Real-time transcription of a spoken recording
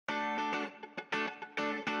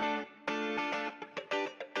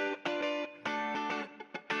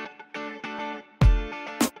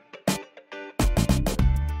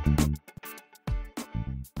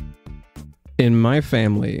In my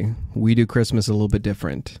family, we do Christmas a little bit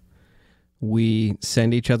different. We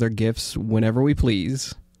send each other gifts whenever we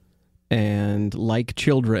please, and like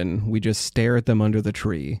children, we just stare at them under the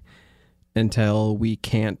tree until we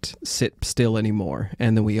can't sit still anymore,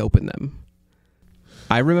 and then we open them.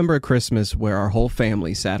 I remember a Christmas where our whole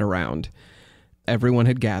family sat around. Everyone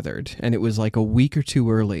had gathered, and it was like a week or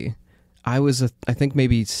two early. I was, I think,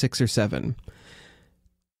 maybe 6 or 7,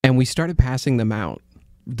 and we started passing them out.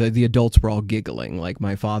 The adults were all giggling, like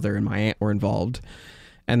my father and my aunt were involved,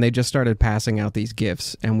 and they just started passing out these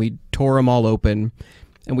gifts, and we tore them all open,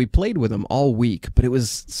 and we played with them all week, but it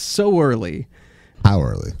was so early. How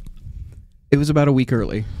early? It was about a week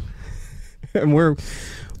early. And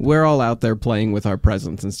we're all out there playing with our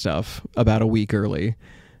presents and stuff about a week early.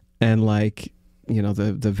 And like, you know,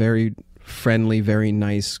 the very friendly, very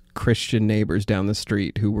nice Christian neighbors down the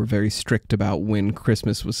street who were very strict about when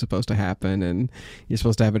Christmas was supposed to happen, and you're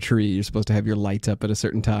supposed to have a tree, you're supposed to have your lights up at a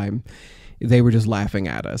certain time. They were just laughing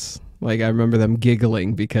at us. Like, I remember them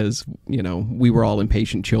giggling because, you know, we were all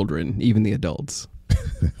impatient children, even the adults.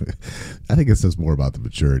 I think it says more about the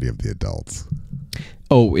maturity of the adults.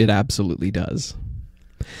 Oh, it absolutely does.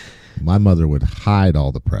 My mother would hide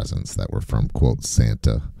all the presents that were from, quote,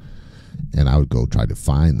 Santa, and I would go try to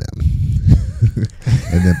find them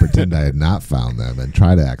and then pretend I had not found them and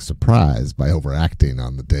try to act surprised by overacting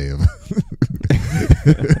on the day of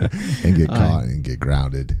and get caught and get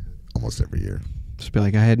grounded almost every year. Just be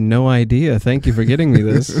like, I had no idea. Thank you for getting me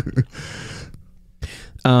this.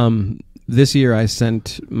 This year I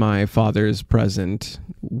sent my father's present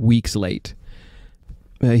weeks late.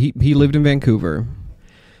 He lived in Vancouver,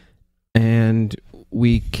 and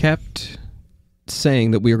we kept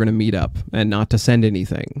saying that we were going to meet up and not to send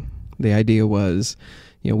anything. The idea was,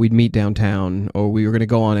 you know, we'd meet downtown, or we were going to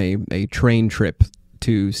go on a train trip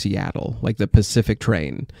to Seattle, like the Pacific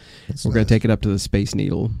train. We're going to take it up to the Space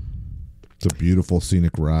Needle. It's a beautiful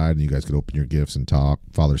scenic ride, and you guys could open your gifts and talk,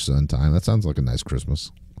 father-son time. That sounds like a nice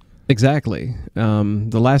Christmas. Exactly.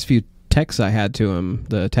 The last few texts I had to him,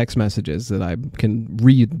 the text messages that I can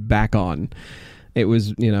read back on, it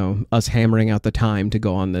was, you know, us hammering out the time to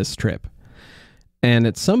go on this trip. And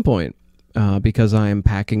at some point, because I am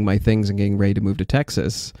packing my things and getting ready to move to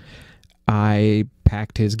Texas, I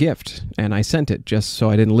packed his gift and I sent it just so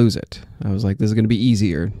I didn't lose it. I was like, this is going to be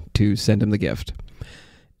easier to send him the gift.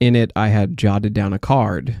 In it, I had jotted down a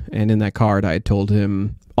card, and in that card, I had told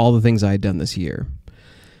him all the things I had done this year.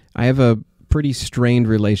 I have a pretty strained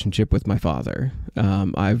relationship with my father.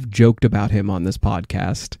 I've joked about him on this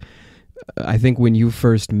podcast. I think when you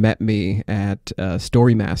first met me at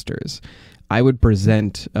Story Masters, I would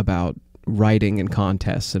present about writing in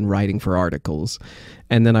contests and writing for articles.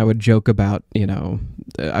 And then I would joke about, you know,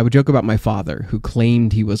 my father who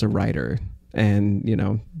claimed he was a writer and, you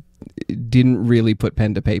know, didn't really put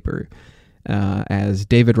pen to paper. As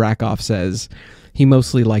David Rakoff says, he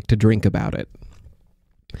mostly liked to drink about it.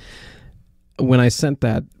 When I sent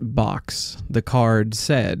that box, the card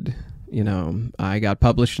said, you know, I got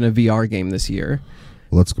published in a VR game this year.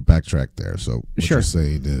 Well, let's go backtrack there. So what Sure. you're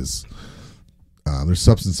saying is there's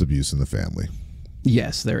substance abuse in the family.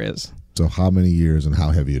 Yes, there is. So how many years and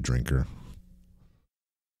how heavy a drinker?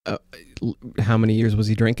 How many years was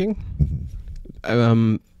he drinking?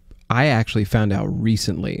 Mm-hmm. I actually found out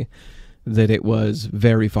recently that it was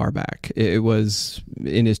very far back. It was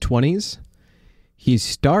in his 20s. He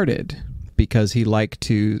started because he liked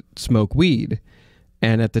to smoke weed,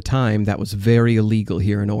 and at the time that was very illegal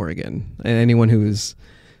here in Oregon. And anyone who's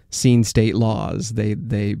seen state laws,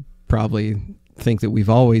 they probably think that we've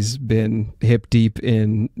always been hip deep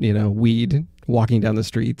in, you know, weed, walking down the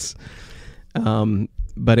streets.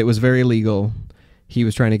 But it was very illegal. He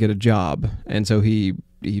was trying to get a job, and so he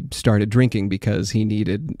started drinking because he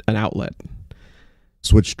needed an outlet.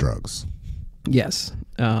 Switch drugs. Yes.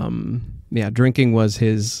 Yeah, drinking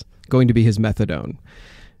was going to be his methadone.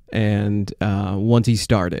 And once he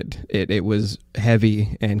started, it was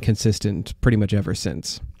heavy and consistent pretty much ever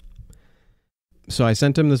since. So I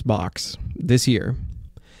sent him this box this year,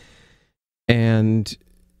 and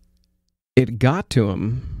it got to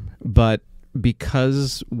him, but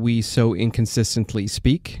because we so inconsistently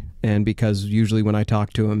speak, and because usually when I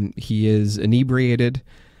talk to him, he is inebriated,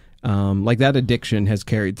 like that addiction has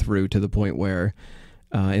carried through to the point where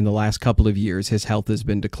in the last couple of years, his health has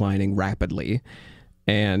been declining rapidly.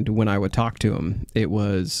 And when I would talk to him, it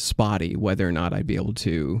was spotty whether or not I'd be able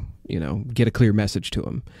to, you know, get a clear message to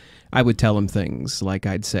him. I would tell him things like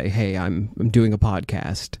I'd say, hey, I'm doing a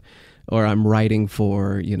podcast, or I'm writing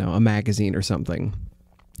for, you know, a magazine or something.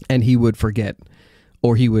 And he would forget,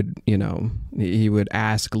 or he would, you know, he would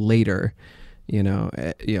ask later,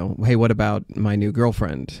 Hey, what about my new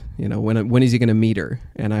girlfriend? When is he going to meet her?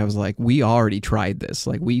 And I was like, we already tried this.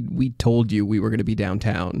 Like we told you we were going to be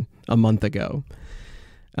downtown a month ago.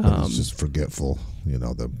 But it's just forgetful,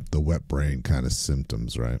 the wet brain kind of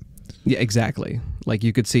symptoms, right? Yeah, exactly. Like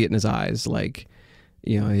you could see it in his eyes. Like,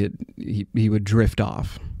 he would drift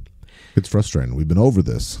off. It's frustrating. We've been over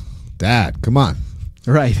this. Dad, come on.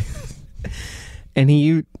 Right. And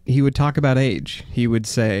he would talk about age. He would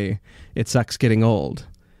say, it sucks getting old.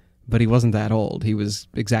 But he wasn't that old. He was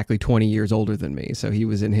exactly 20 years older than me. So he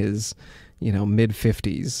was in his,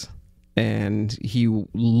 mid-50s. And he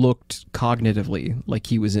looked cognitively like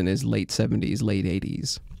he was in his late 70s, late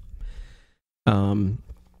 80s.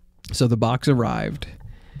 So the box arrived.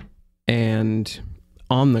 And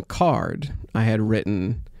on the card, I had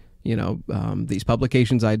written, these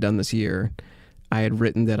publications I had done this year. I had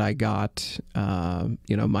written that I got,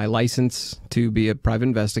 my license to be a private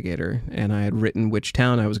investigator, and I had written which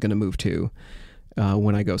town I was going to move to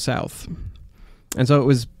when I go south. And so it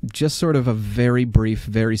was just sort of a very brief,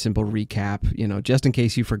 very simple recap, just in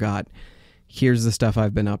case you forgot, here's the stuff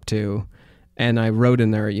I've been up to. And I wrote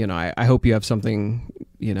in there, I hope you have something,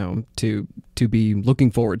 to be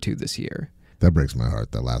looking forward to this year. That breaks my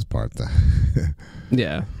heart, that last part.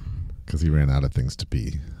 Yeah. Because he ran out of things to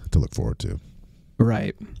look forward to.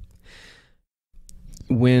 Right.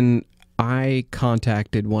 When I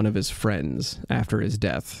contacted one of his friends after his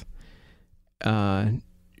death,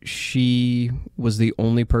 she was the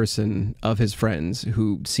only person of his friends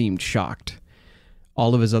who seemed shocked.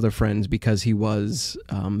 All of his other friends, because he was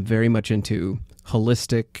very much into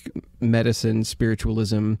holistic medicine,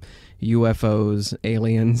 spiritualism, UFOs,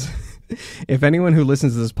 aliens. If anyone who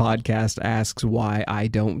listens to this podcast asks why I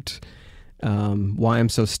don't, why I'm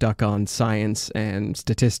so stuck on science and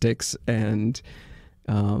statistics and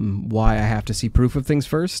why I have to see proof of things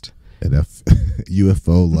first. An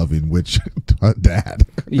UFO loving witch dad.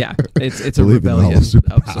 Yeah, it's a rebellion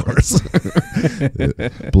of sorts.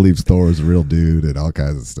 Believes Thor is a real dude and all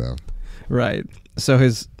kinds of stuff. Right. So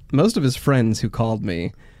most of his friends who called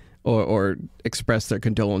me or expressed their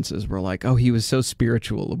condolences were like, "Oh, he was so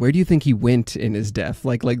spiritual. Where do you think he went in his death?"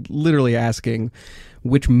 Like literally asking,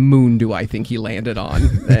 which moon do I think he landed on?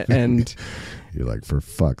 And you're like, for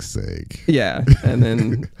fuck's sake. Yeah. And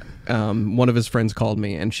then one of his friends called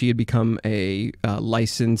me, and she had become a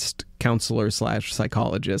licensed counselor /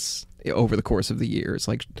 psychologist over the course of the years.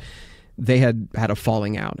 Like they had a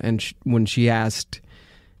falling out. And when she asked,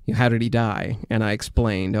 how did he die? And I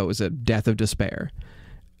explained, it was a death of despair,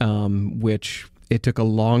 which it took a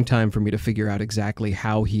long time for me to figure out exactly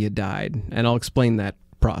how he had died. And I'll explain that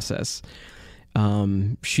process.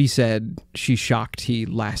 She said she's shocked he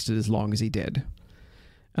lasted as long as he did.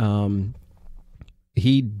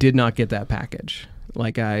 He did not get that package.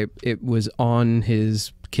 It was on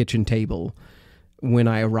his kitchen table when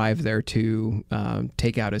I arrived there to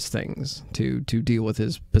take out his things, to deal with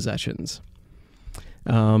his possessions.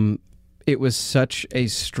 It was such a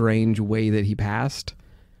strange way that he passed.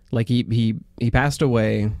 Like he passed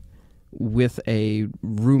away with a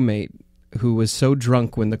roommate who was so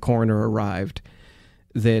drunk when the coroner arrived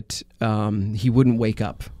that he wouldn't wake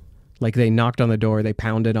up. Like they knocked on the door, they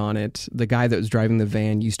pounded on it. The guy that was driving the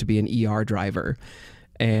van used to be an ER driver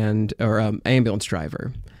or ambulance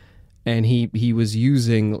driver. And he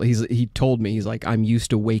told me, he's like, I'm used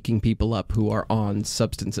to waking people up who are on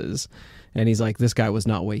substances. And he's like, this guy was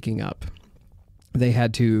not waking up. They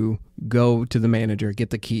had to go to the manager, get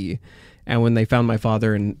the key. And when they found my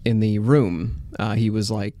father in the room, he was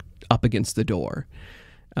like up against the door.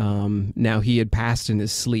 Now he had passed in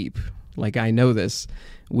his sleep. Like I know this,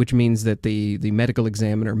 which means that the medical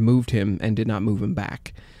examiner moved him and did not move him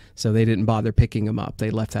back. So they didn't bother picking him up.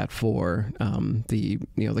 They left that for the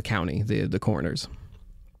county, the coroners.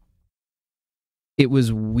 It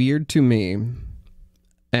was weird to me,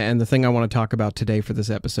 and the thing I want to talk about today for this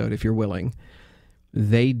episode, if you're willing,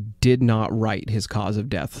 they did not write his cause of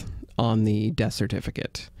death on the death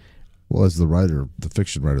certificate. Well, as the writer, the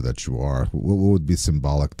fiction writer that you are, what would be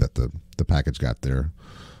symbolic that the package got there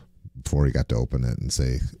before he got to open it and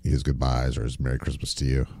say his goodbyes or his Merry Christmas to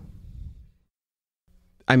you?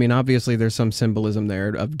 I mean, obviously there's some symbolism there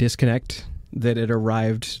of disconnect, that it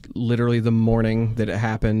arrived literally the morning that it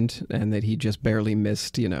happened and that he just barely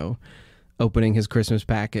missed, opening his Christmas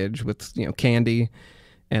package with, candy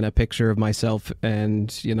and a picture of myself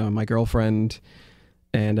and, my girlfriend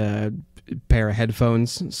and a pair of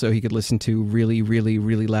headphones so he could listen to really, really,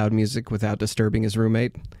 really loud music without disturbing his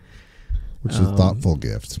roommate. Which is a thoughtful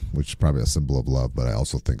gift, which is probably a symbol of love, but I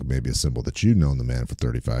also think maybe a symbol that you've known the man for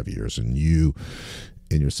 35 years and you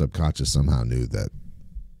in your subconscious somehow knew that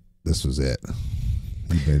this was it.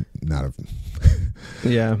 You may not have.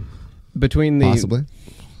 Yeah. Between the Possibly.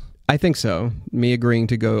 I think so. Me agreeing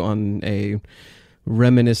to go on a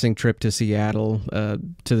reminiscing trip to Seattle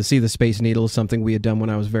to see the Space Needle, something we had done when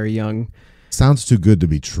I was very young. Sounds too good to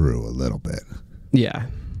be true a little bit. Yeah.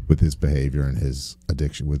 With his behavior and his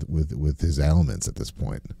addiction, with his ailments at this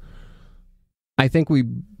point. I think we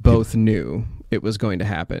both knew it was going to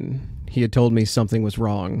happen. He had told me something was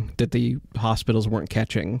wrong, that the hospitals weren't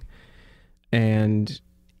catching. And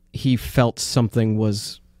he felt something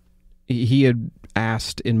was... He had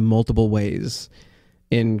asked in multiple ways,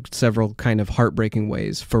 in several kind of heartbreaking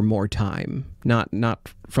ways, for more time. Not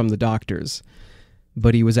from the doctors,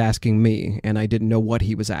 but he was asking me, and I didn't know what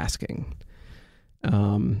he was asking.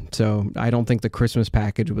 So I don't think the Christmas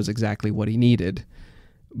package was exactly what he needed,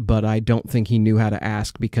 but I don't think he knew how to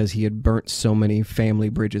ask because he had burnt so many family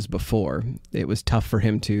bridges before. It was tough for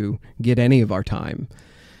him to get any of our time,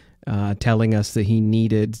 telling us that he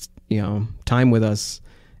needed, time with us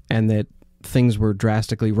and that things were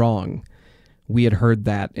drastically wrong. We had heard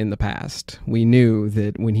that in the past. We knew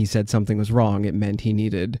that when he said something was wrong, it meant he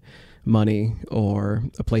needed money or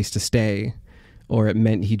a place to stay, or it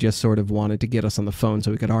meant he just sort of wanted to get us on the phone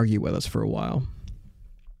so he could argue with us for a while.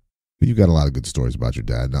 You've got a lot of good stories about your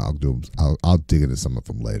dad. Now I'll dig into some of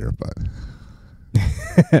them later,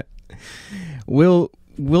 but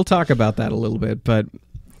we'll talk about that a little bit. But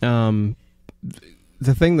the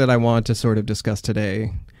thing that I want to sort of discuss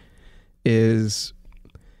today is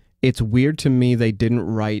it's weird to me they didn't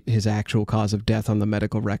write his actual cause of death on the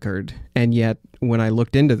medical record, and yet when I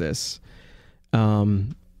looked into this,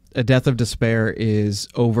 a death of despair is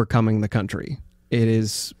overcoming the country. It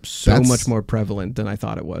is so much more prevalent than I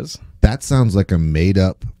thought it was. That sounds like a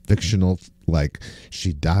made-up, fictional, like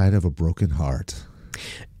she died of a broken heart.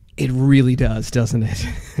 It really does, doesn't it?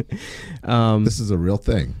 This is a real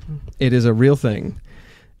thing. It is a real thing.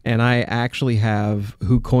 And I actually have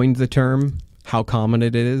who coined the term, how common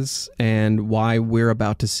it is, and why we're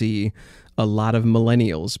about to see a lot of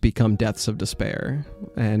millennials become deaths of despair.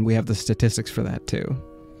 And we have the statistics for that too.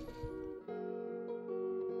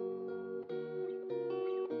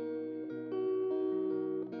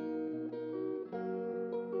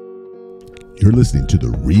 You're listening to The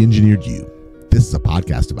Re-Engineered You. This is a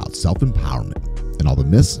podcast about self-empowerment and all the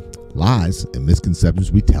myths, lies, and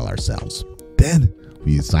misconceptions we tell ourselves. Then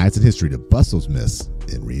we use science and history to bust those myths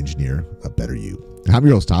and re-engineer a better you. I'm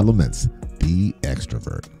your host, Todd Laments, the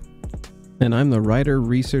extrovert. And I'm the writer,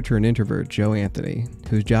 researcher, and introvert, Joe Anthony,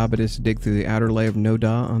 whose job it is to dig through the outer layer of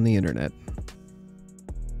no-da on the internet.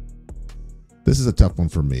 This is a tough one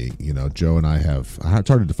for me. Joe and it's hard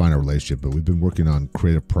to define our relationship, but we've been working on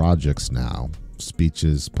creative projects now,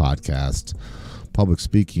 speeches, podcasts, public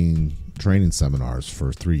speaking, training seminars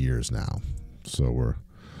for 3 years now. So we're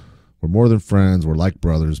more than friends. We're like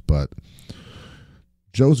brothers, but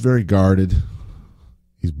Joe's very guarded.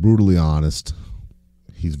 He's brutally honest.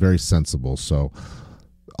 He's very sensible. So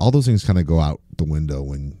all those things kind of go out the window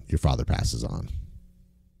when your father passes on.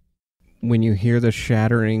 When you hear the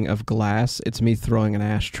shattering of glass, it's me throwing an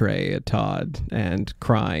ashtray at Todd and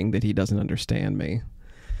crying that he doesn't understand me.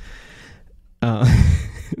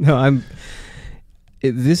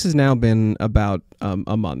 This has now been about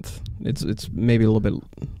a month. It's maybe a little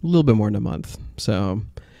bit more than a month. So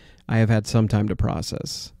I have had some time to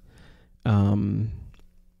process.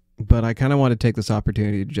 But I kind of want to take this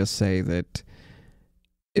opportunity to just say that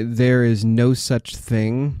there is no such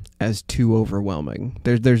thing as too overwhelming.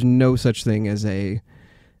 There's no such thing as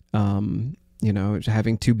having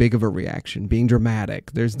too big of a reaction, being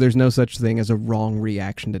dramatic. There's no such thing as a wrong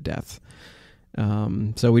reaction to death.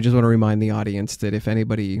 So we just want to remind the audience that if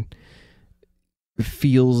anybody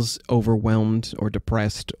feels overwhelmed or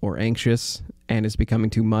depressed or anxious and is becoming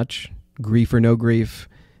too much, grief or no grief,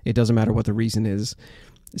 it doesn't matter what the reason is,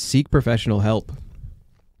 seek professional help.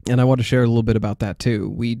 And I want to share a little bit about that too.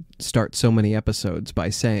 We start so many episodes by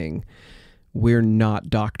saying we're not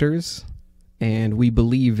doctors and we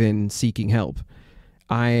believe in seeking help.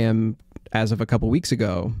 I am, as of a couple weeks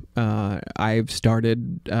ago, I've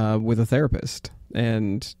started with a therapist,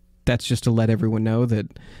 and that's just to let everyone know that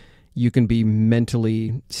you can be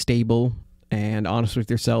mentally stable and honest with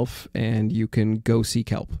yourself, and you can go seek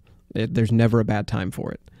help. There's never a bad time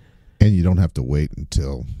for it. And you don't have to wait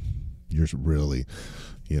until you're really,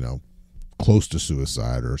 close to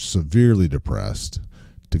suicide or severely depressed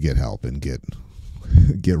to get help and get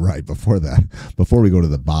right before we go to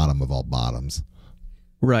the bottom of all bottoms.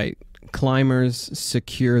 Right. Climbers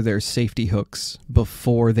secure their safety hooks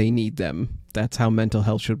before they need them. That's how mental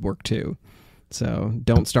health should work too. So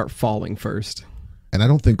don't start falling first. And I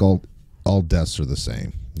don't think all all deaths are the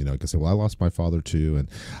same. You know, you can say, well, I lost my father too. And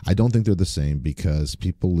I don't think they're the same because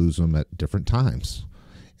people lose them at different times.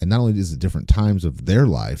 And not only is it different times of their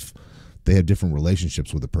life, they have different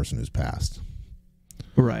relationships with the person who's passed.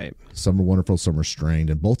 Right. Some are wonderful, some are strained,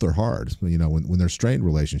 and both are hard. You know, when they're strained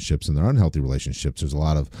relationships and they're unhealthy relationships, there's a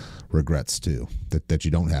lot of regrets too that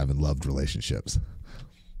you don't have in loved relationships.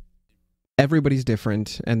 Everybody's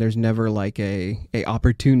different, and there's never like a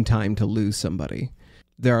opportune time to lose somebody.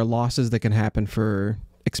 There are losses that can happen for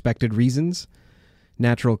expected reasons.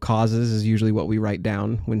 Natural causes is usually what we write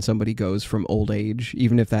down when somebody goes from old age,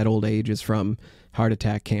 even if that old age is from heart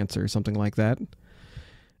attack, cancer, something like that.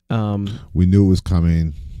 We knew it was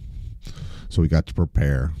coming, so we got to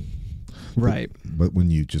prepare. Right. But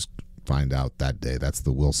when you just find out that day, that's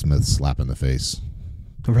the Will Smith slap in the face.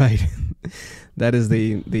 Right. That is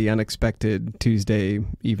the unexpected Tuesday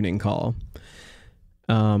evening call.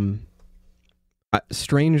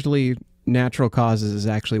 Strangely, natural causes is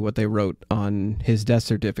actually what they wrote on his death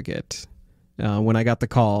certificate. When I got the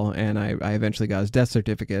call and I eventually got his death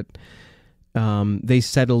certificate, they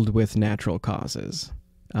settled with natural causes.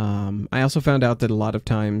 I also found out that a lot of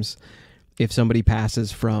times if somebody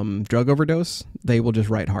passes from drug overdose, they will just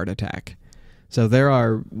write heart attack. So there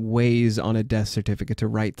are ways on a death certificate to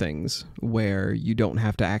write things where you don't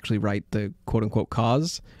have to actually write the quote-unquote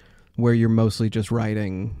cause, where you're mostly just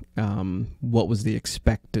writing what was the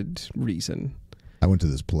expected reason. I went to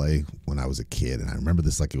this play when I was a kid, and I remember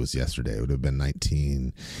this like it was yesterday. It would have been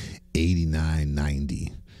 1989,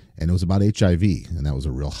 90, and it was about HIV, and that was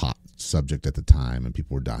a real hot subject at the time, and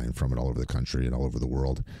people were dying from it all over the country and all over the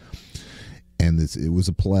world. And it was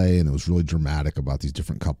a play, and it was really dramatic about these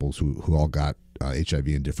different couples who all got HIV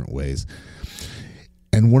in different ways.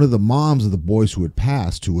 And one of the moms of the boys who had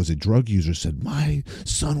passed, who was a drug user, said, "My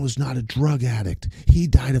son was not a drug addict. He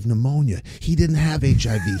died of pneumonia. He didn't have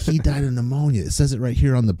HIV. He died of pneumonia. It says it right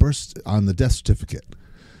here on the death certificate."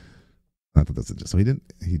 I thought that's it. So he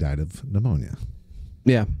died of pneumonia.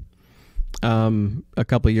 Yeah. A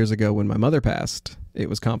couple of years ago when my mother passed, it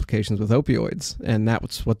was complications with opioids, and that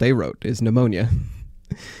was what they wrote, is pneumonia.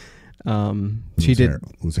 It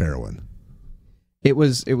was heroin. It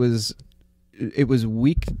was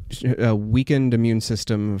weakened immune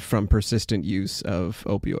system from persistent use of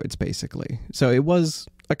opioids, basically. So it was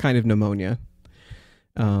a kind of pneumonia.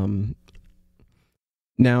 Now,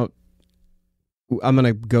 I'm going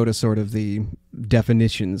to go to sort of the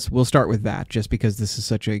definitions. We'll start with that just because this is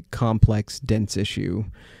such a complex, dense issue.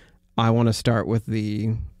 I want to start with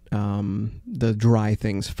the dry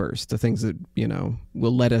things first, the things that,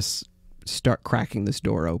 will let us start cracking this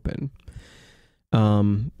door open.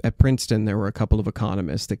 At Princeton, there were a couple of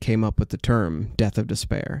economists that came up with the term death of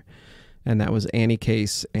despair, and that was Annie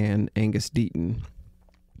Case and Angus Deaton.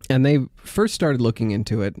 And they first started looking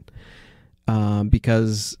into it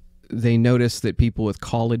because they noticed that people with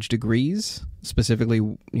college degrees, specifically,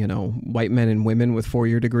 white men and women with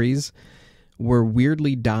 4-year degrees, were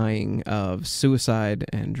weirdly dying of suicide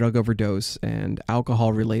and drug overdose and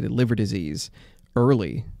alcohol-related liver disease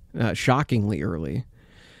early, shockingly early.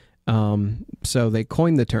 So they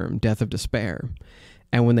coined the term death of despair.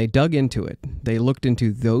 And when they dug into it, they looked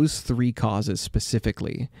into those 3 causes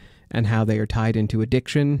specifically and how they are tied into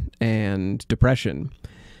addiction and depression.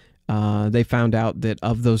 They found out that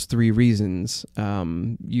of those 3 reasons,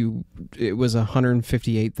 it was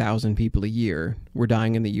 158,000 people a year were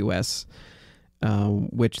dying in the U.S.,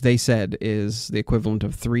 which they said is the equivalent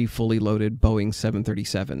of 3 fully loaded Boeing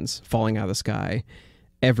 737s falling out of the sky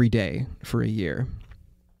every day for a year.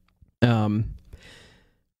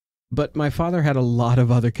 But my father had a lot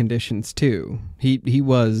of other conditions too. He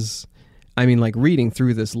was, reading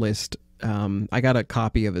through this list, I got a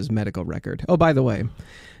copy of his medical record. Oh, by the way,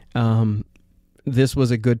 this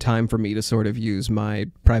was a good time for me to sort of use my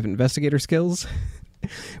private investigator skills.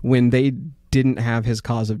 When they didn't have his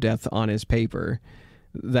cause of death on his paper,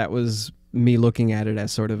 that was me looking at it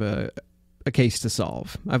as sort of a case to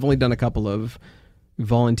solve. I've only done a couple of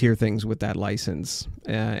volunteer things with that license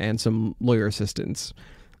and some lawyer assistance.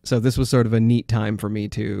 So this was sort of a neat time for me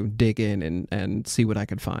to dig in and see what I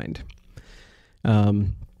could find.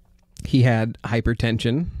 He had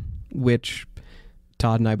hypertension, which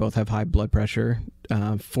Todd and I both have high blood pressure.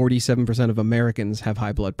 47% of Americans have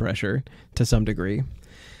high blood pressure to some degree.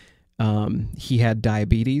 He had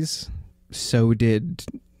diabetes. So did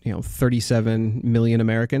 37 million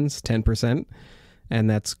Americans, 10%. And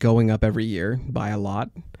that's going up every year by a lot.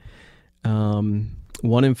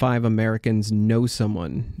 1 in 5 Americans know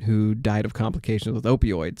someone who died of complications with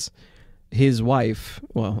opioids. His wife,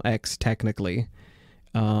 ex technically,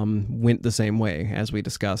 went the same way, as we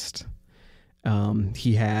discussed.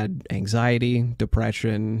 He had anxiety,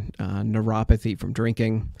 depression, neuropathy from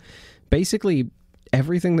drinking. Basically,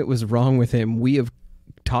 everything that was wrong with him, we have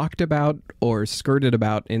talked about or skirted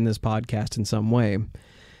about in this podcast in some way.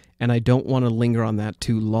 And I don't want to linger on that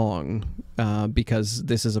too long because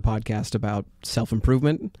this is a podcast about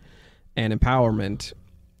self-improvement and empowerment.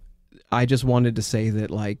 I just wanted to say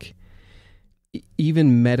that, like,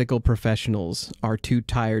 even medical professionals are too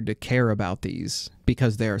tired to care about these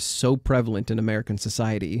because they are so prevalent in American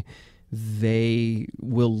society. They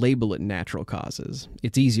will label it natural causes.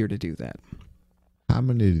 It's easier to do that. How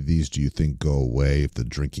many of these do you think go away if the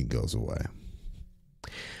drinking goes away?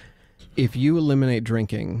 If you eliminate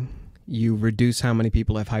drinking, you reduce how many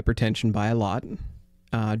people have hypertension by a lot.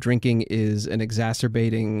 Drinking is an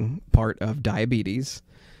exacerbating part of diabetes.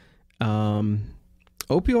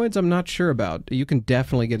 Opioids, I'm not sure about. You can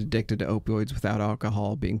definitely get addicted to opioids without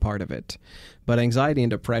alcohol being part of it. But anxiety and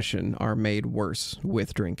depression are made worse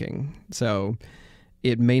with drinking. So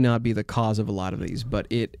it may not be the cause of a lot of these, but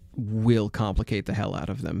it will complicate the hell out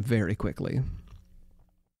of them very quickly.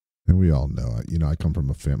 And we all know it. You know, I come from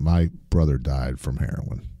a family. My brother died from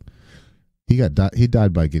heroin. He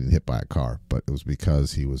died by getting hit by a car, but it was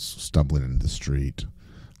because he was stumbling into the street,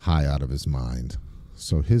 high out of his mind.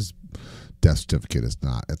 So his death certificate is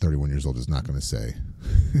not, at 31 years old, is not going to say.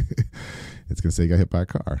 It's going to say he got hit by a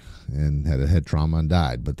car and had a head trauma and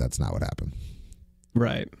died, but that's not what happened.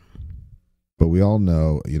 Right. But we all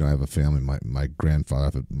know, you know, I have a family, my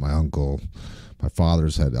grandfather, my uncle, my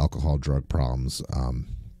father's had alcohol, drug problems.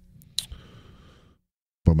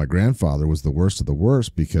 But my grandfather was the worst of the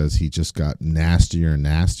worst because he just got nastier and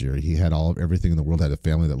nastier. He had everything in the world, had a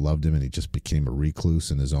family that loved him, and he just became a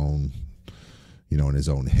recluse in his own, you know, in his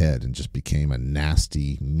own head, and just became a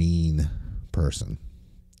nasty, mean person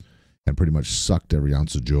and pretty much sucked every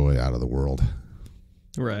ounce of joy out of the world.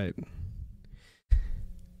 Right.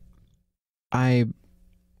 I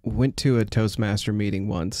went to a Toastmaster meeting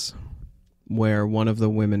once where one of the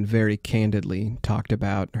women very candidly talked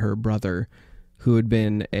about her brother who had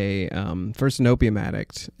been first an opium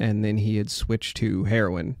addict, and then he had switched to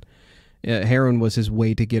heroin. Heroin was his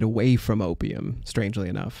way to get away from opium, strangely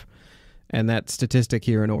enough. And that statistic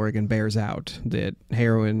here in Oregon bears out that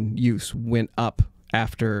heroin use went up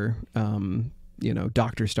after,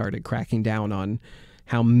 doctors started cracking down on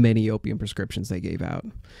how many opium prescriptions they gave out.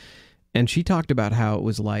 And she talked about how it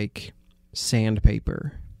was like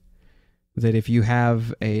sandpaper, that if you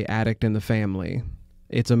have an addict in the family,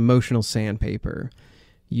 it's emotional sandpaper.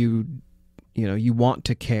 You want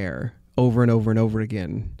to care over and over and over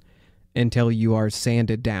again until you are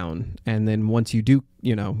sanded down, and then once you do,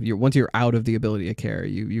 once you're out of the ability to care,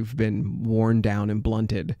 you've been worn down and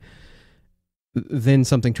blunted, then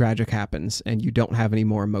something tragic happens and you don't have any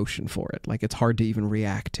more emotion for it. Like, it's hard to even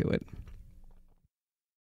react to it.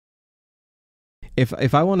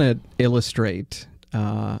 If I want to illustrate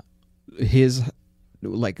his,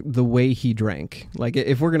 like, the way he drank, like,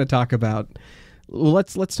 if we're going to talk about, well,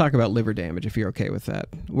 let's talk about liver damage, if you're okay with that.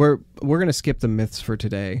 We're going to skip the myths for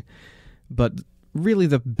today. But really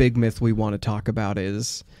the big myth we want to talk about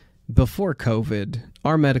is, before COVID,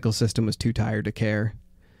 our medical system was too tired to care.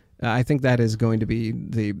 I think that is going to be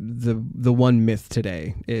the one myth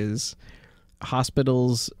today, is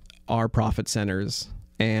hospitals are profit centers,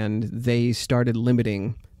 and they started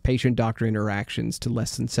limiting patient-doctor interactions to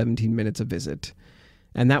less than 17 minutes a visit.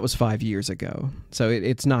 And that was 5 years ago. So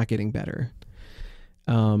it's not getting better.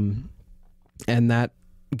 And that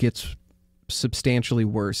gets substantially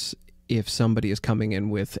worse if somebody is coming in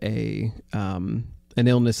with an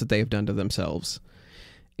illness that they have done to themselves.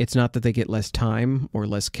 It's not that they get less time or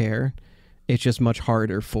less care. It's just much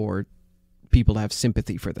harder for people to have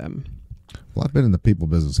sympathy for them. Well, I've been in the people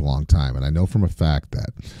business a long time, and I know from a fact that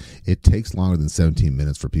it takes longer than 17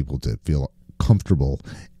 minutes for people to feel comfortable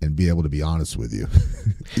and be able to be honest with you,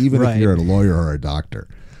 even right. if you're a lawyer or a doctor.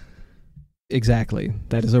 Exactly.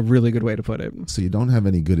 That is a really good way to put it. So you don't have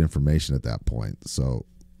any good information at that point. So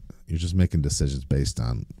you're just making decisions based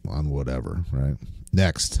on whatever, right?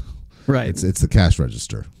 Next. Right. It's the cash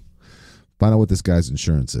register. Find out what this guy's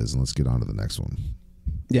insurance is, and let's get on to the next one.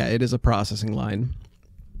 Yeah, it is a processing line.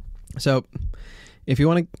 So if you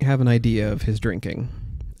want to have an idea of his drinking,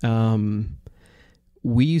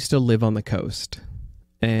 we used to live on the coast,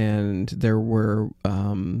 and there were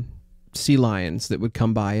sea lions that would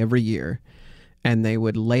come by every year, and they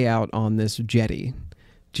would lay out on this jetty,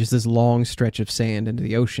 just this long stretch of sand into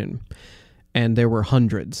the ocean. And there were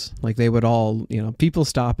hundreds. Like they would all, people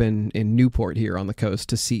stop in Newport here on the coast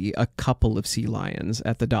to see a couple of sea lions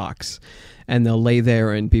at the docks, and they'll lay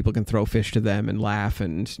there and people can throw fish to them and laugh,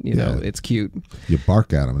 and it's cute. You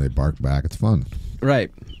bark at them and they bark back. It's fun.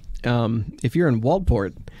 Right. If you're in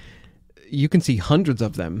Waldport, you can see hundreds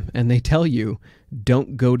of them, and they tell you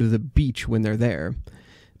don't go to the beach when they're there,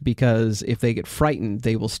 because if they get frightened,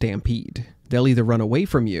 they will stampede. They'll either run away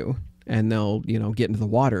from you and they'll, get into the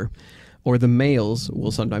water, or the males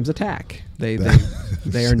will sometimes attack. They're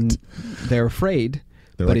afraid,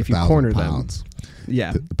 They're but like if you corner them,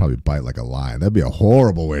 yeah, they'll probably bite like a lion. That'd be a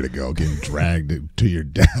horrible way to go, getting dragged to your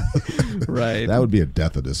death. Right. That would be a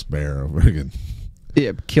death of despair.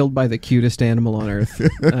 Yeah, killed by the cutest animal on earth,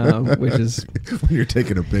 which is when you're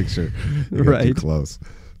taking a picture, you're right too close.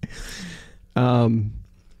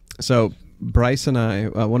 So Bryce and I,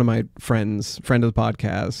 one of my friends, friend of the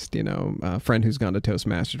podcast, a friend who's gone to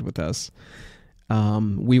Toastmasters with us,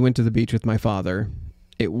 we went to the beach with my father.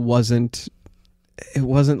 It wasn't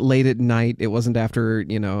late at night. It wasn't after,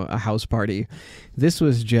 a house party. This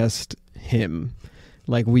was just him.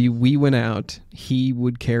 Like we went out, he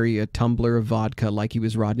would carry a tumbler of vodka like he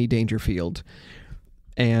was Rodney Dangerfield.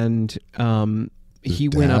 And he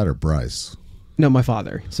went up. Or Bryce? No, my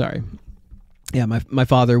father. Sorry. Yeah, my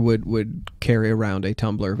father would carry around a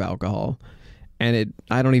tumbler of alcohol, and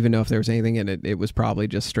I don't even know if there was anything in it. It was probably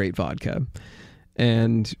just straight vodka.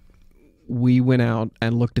 And we went out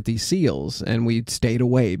and looked at these seals, and we stayed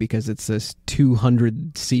away because it's this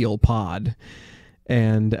 200 seal pod.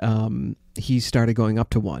 And he started going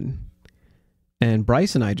up to one. And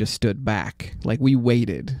Bryce and I just stood back. Like we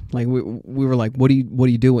waited. Like we were like, what are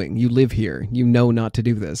you doing? You live here. You know not to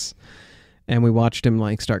do this. And we watched him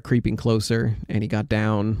like start creeping closer, and he got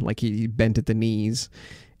down, like he bent at the knees,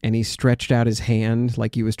 and he stretched out his hand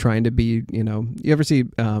like he was trying to be, you ever see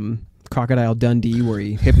Crocodile Dundee where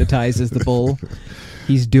he hypnotizes the bull?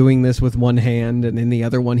 He's doing this with one hand, and in the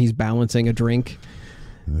other one he's balancing a drink.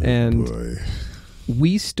 Boy.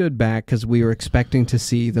 We stood back because we were expecting to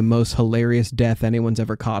see the most hilarious death anyone's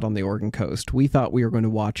ever caught on the Oregon coast. We thought we were going to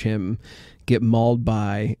watch him get mauled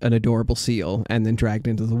by an adorable seal and then dragged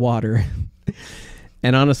into the water.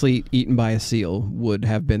 And honestly, eaten by a seal would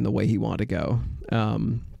have been the way he wanted to go.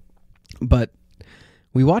 But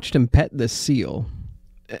we watched him pet this seal,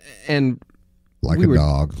 and like we a were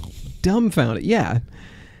dog, dumbfounded. Yeah,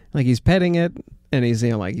 like he's petting it, and he's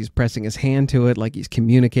like he's pressing his hand to it, like he's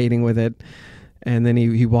communicating with it. And then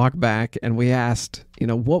he walked back, and we asked,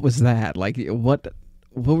 what was that? Like, what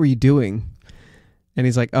were you doing? And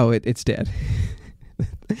he's like, oh, it's dead.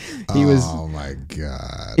 Oh my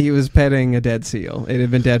God. He was petting a dead seal. It had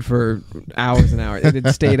been dead for hours and hours. It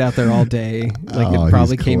had stayed out there all day. Like it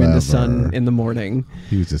probably came into sun in the morning.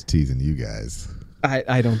 He was just teasing you guys.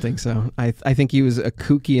 I don't think so. I think he was a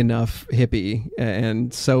kooky enough hippie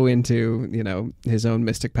and so into, his own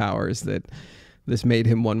mystic powers that this made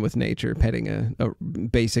him one with nature, petting a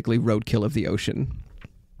basically roadkill of the ocean.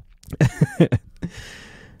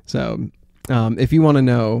 So if you want to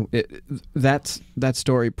know, that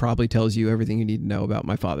story probably tells you everything you need to know about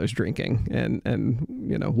my father's drinking and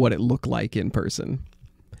what it looked like in person.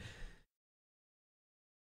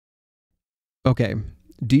 Okay.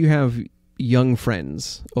 Do you have young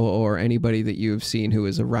friends or anybody that you've seen who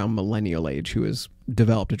is around millennial age who has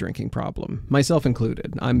developed a drinking problem? Myself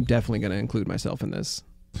included. I'm definitely going to include myself in this.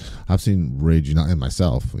 I've seen raging and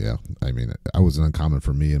myself. Yeah. I mean, it wasn't uncommon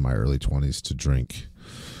for me in my early 20s to drink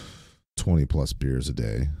 20 plus beers a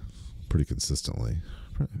day pretty consistently.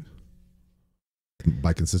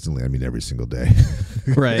 By consistently, I mean every single day.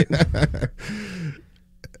 Right.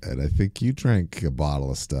 And I think you drank a bottle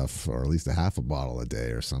of stuff, or at least a half a bottle a day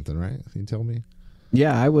or something, right? Can you tell me?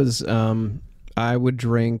 Yeah, I would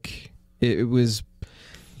drink, it was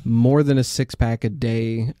more than a 6-pack a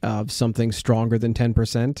day of something stronger than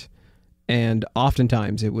 10%. And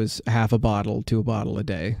oftentimes it was half a bottle to a bottle a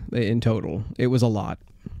day in total. It was a lot.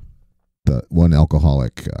 The one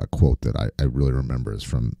alcoholic quote that I really remember is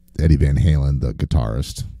from Eddie Van Halen, the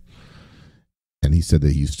guitarist. And he said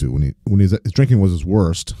that he used to, when his drinking was his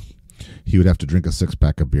worst, he would have to drink a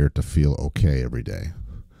 6-pack of beer to feel okay every day.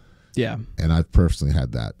 Yeah. And I've personally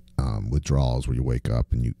had that withdrawals where you wake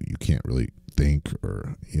up and you can't really think,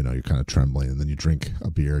 or, you're kind of trembling, and then you drink a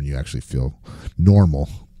beer and you actually feel normal.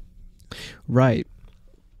 Right.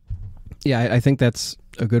 Yeah, I think that's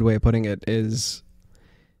a good way of putting it, is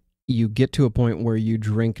you get to a point where you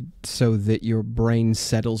drink so that your brain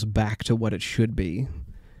settles back to what it should be.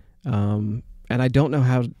 And I don't know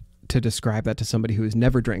how to describe that to somebody who has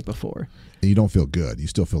never drank before. And you don't feel good. You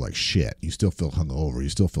still feel like shit. You still feel hungover. You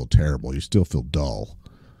still feel terrible. You still feel dull.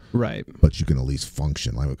 Right. but you can at least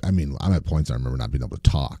function. Like, I mean, I'm at points I remember not being able to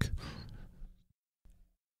talk.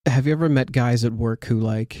 Have you ever met guys at work who,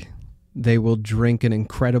 like, they will drink an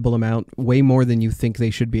incredible amount, way more than you think they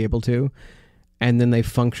should be able to, and then they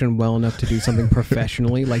function well enough to do something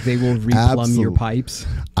professionally? Like, they will replumb your pipes.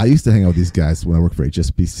 I used to hang out with these guys when I worked for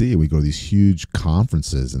HSBC. We go to these huge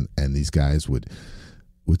conferences, and these guys would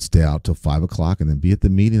stay out till 5 o'clock and then be at the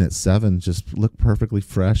meeting at 7, just look perfectly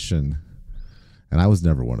fresh. And I was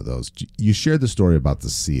never one of those. You shared the story about the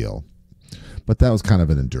seal, but that was kind of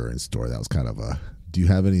an endurance story. That was kind of a... Do you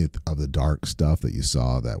have any of the dark stuff that you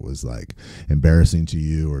saw that was like embarrassing to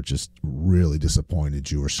you, or just really disappointed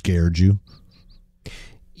you or scared you?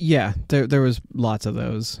 Yeah, there was lots of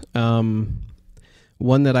those.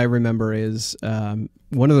 One that I remember is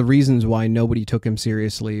one of the reasons why nobody took him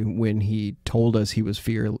seriously when he told us he was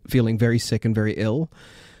feeling very sick and very ill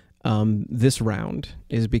this round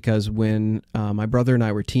is because when my brother and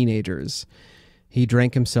I were teenagers, he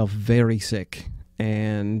drank himself very sick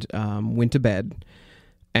and went to bed.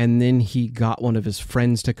 And then he got one of his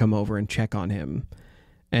friends to come over and check on him.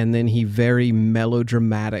 And then he very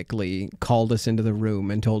melodramatically called us into the room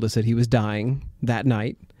and told us that he was dying that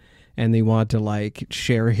night. And they wanted to, like,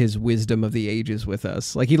 share his wisdom of the ages with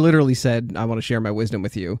us. Like, he literally said, "I want to share my wisdom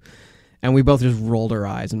with you." And we both just rolled our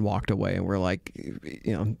eyes and walked away. And we're like,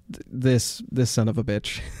 you know, this son of a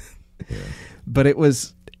bitch. Yeah. But it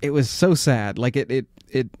was so sad. Like,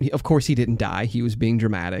 of course he didn't die. He was being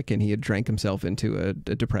dramatic, and he had drank himself into a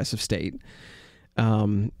depressive state.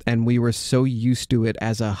 And we were so used to it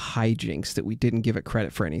as a hijinks that we didn't give it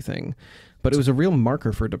credit for anything. But it was a real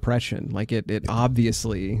marker for depression. Like, it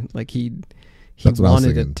obviously, like, he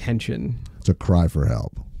wanted attention. It's a cry for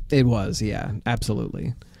help. It was, yeah,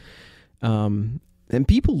 absolutely. And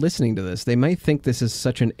people listening to this, they might think this is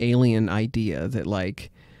such an alien idea that,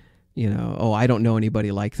 like, you know, oh, I don't know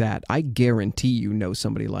anybody like that. I guarantee you know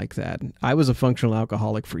somebody like that. I was a functional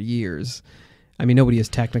alcoholic for years. I mean, nobody is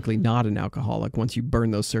technically not an alcoholic. Once you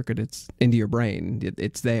burn those circuits into your brain,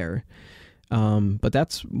 it's there. But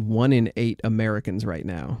that's 1 in 8 Americans right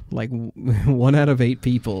now. Like, 1 out of 8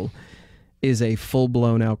 people is a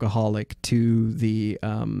full-blown alcoholic to the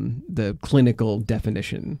clinical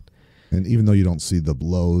definition. And even though you don't see the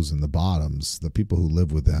lows and the bottoms, the people who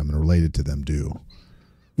live with them and are related to them do.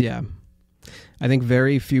 Yeah. I think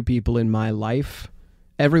very few people in my life,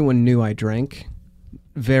 everyone knew I drank.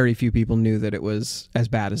 Very few people knew that it was as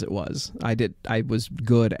bad as it was. I was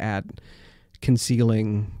good at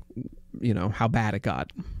concealing, you know, how bad it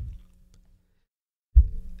got.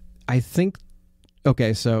 I think,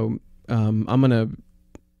 okay, so I'm going to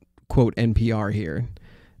quote NPR here.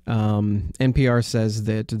 NPR says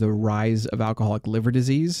that the rise of alcoholic liver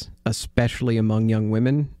disease, especially among young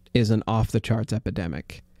women, is an off-the-charts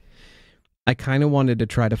epidemic. I kind of wanted to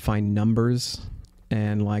try to find numbers,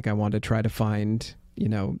 and, like, I wanted to try to find, you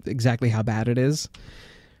know, exactly how bad it is.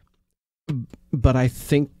 But I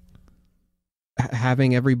think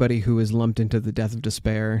having everybody who is lumped into the death of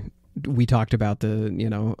despair, we talked about the, you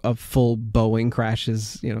know, of full Boeing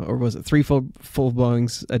crashes, you know, or was it 3 full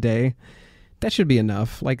Boeings a day? That should be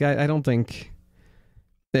enough. Like, I don't think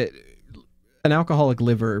that an alcoholic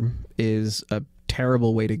liver is a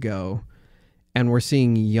terrible way to go, and we're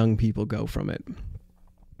seeing young people go from it.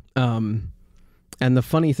 And the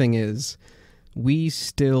funny thing is, we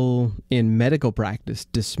still, in medical practice,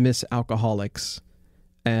 dismiss alcoholics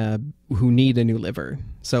who need a new liver.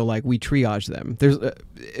 So, like, we triage them. There's,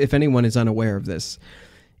 if anyone is unaware of this,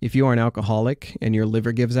 if you are an alcoholic and your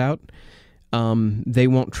liver gives out, they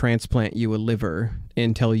won't transplant you a liver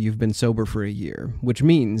until you've been sober for a year, which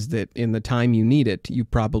means that in the time you need it, you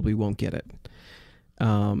probably won't get it.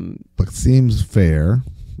 But it seems fair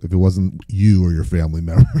if it wasn't you or your family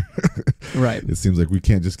member. Right. It seems like we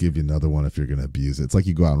can't just give you another one if you're going to abuse it. It's like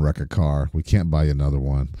you go out and wreck a car. We can't buy you another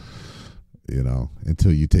one, you know,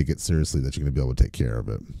 until you take it seriously that you're going to be able to take care of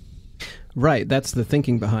it. Right. That's the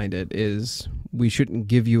thinking behind it, is we shouldn't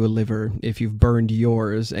give you a liver if you've burned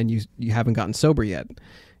yours and you haven't gotten sober yet.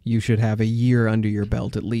 You should have a year under your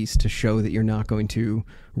belt at least to show that you're not going to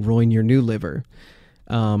ruin your new liver.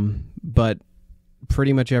 But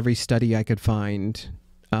pretty much every study I could find,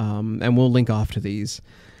 and we'll link off to these,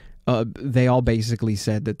 they all basically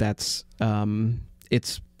said that that's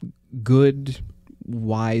it's good,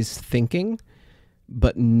 wise thinking,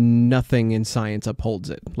 but nothing in science upholds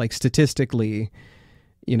it. Like, statistically,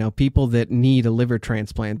 you know, people that need a liver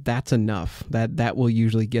transplant, that's enough. That will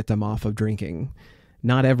usually get them off of drinking.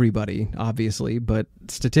 Not everybody, obviously, but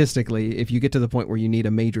statistically, if you get to the point where you need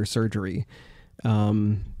a major surgery,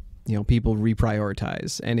 you know, people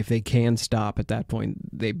reprioritize. And if they can stop at that point,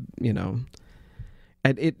 they, you know,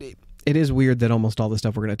 And it is weird that almost all the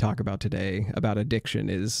stuff we're going to talk about today about addiction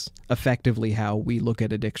is effectively how we look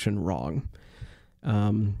at addiction wrong.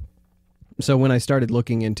 So when I started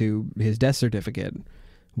looking into his death certificate,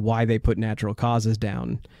 why they put natural causes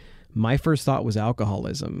down, my first thought was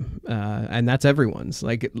alcoholism. And that's everyone's.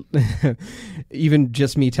 Like, even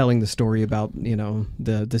just me telling the story about,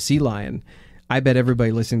 the sea lion, I bet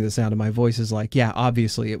everybody listening to the sound of my voice is like, yeah,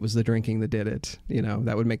 obviously it was the drinking that did it.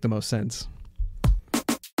 That would make the most sense.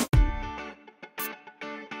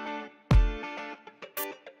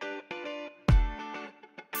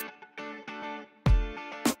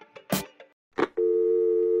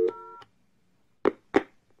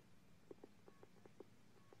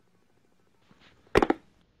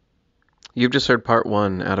 You've just heard part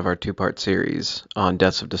 1 out of our 2-part series on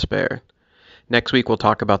deaths of despair. Next week we'll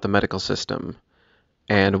talk about the medical system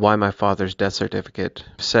and why my father's death certificate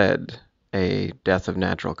said a death of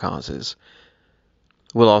natural causes.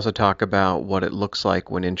 We'll also talk about what it looks like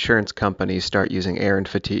when insurance companies start using errand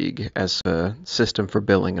fatigue as a system for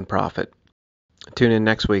billing and profit. Tune in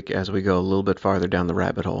next week as we go a little bit farther down the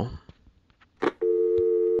rabbit hole.